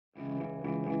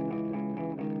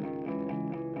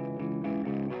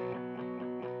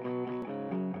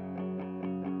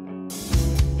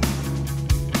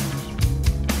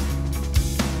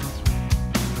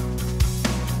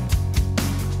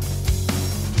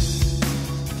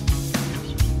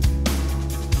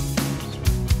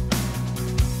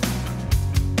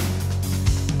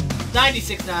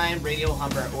96.9 Radio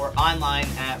Humber or online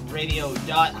at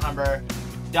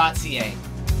radio.humber.ca.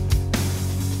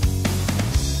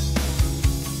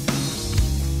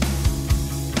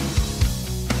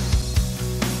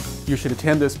 You should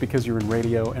attend this because you're in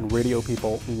radio, and radio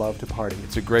people love to party.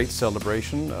 It's a great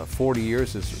celebration. 40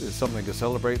 years is something to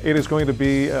celebrate. It is going to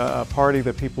be a party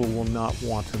that people will not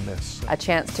want to miss. A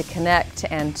chance to connect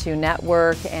and to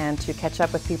network and to catch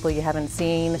up with people you haven't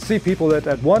seen. See people that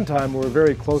at one time were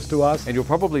very close to us. And you'll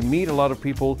probably meet a lot of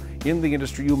people in the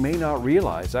industry you may not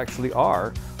realize actually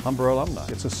are Humber alumni.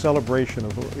 It's a celebration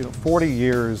of 40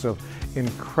 years of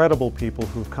incredible people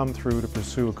who've come through to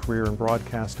pursue a career in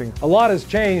broadcasting. A lot has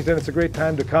changed, and it's a great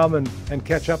time to come and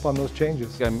catch up on those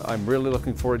changes. I'm really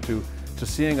looking forward to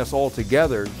seeing us all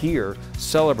together here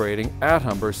celebrating at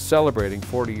Humber, celebrating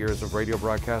 40 years of radio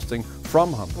broadcasting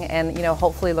from Humber. And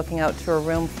hopefully looking out to a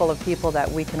room full of people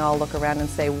that we can all look around and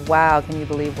say, wow, can you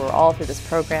believe we're all through this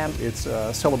program? It's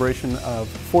a celebration of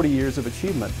 40 years of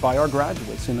achievement by our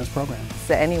graduates in this program.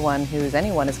 So anyone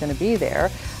is going to be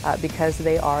there because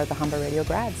they are the Humber Radio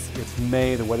grads. It's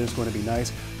May, the weather's going to be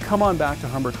nice. Come on back to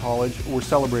Humber College, we're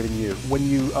celebrating you. When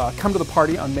you come to the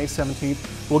party on May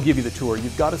 17th, we'll give you the tour.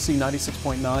 You've got to see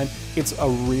 96.9, it's a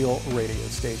real radio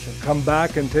station. Come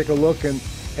back and take a look and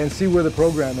see where the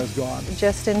program has gone.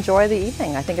 Just enjoy the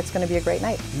evening. I think it's going to be a great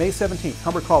night. May 17th,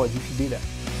 Humber College, you should be there.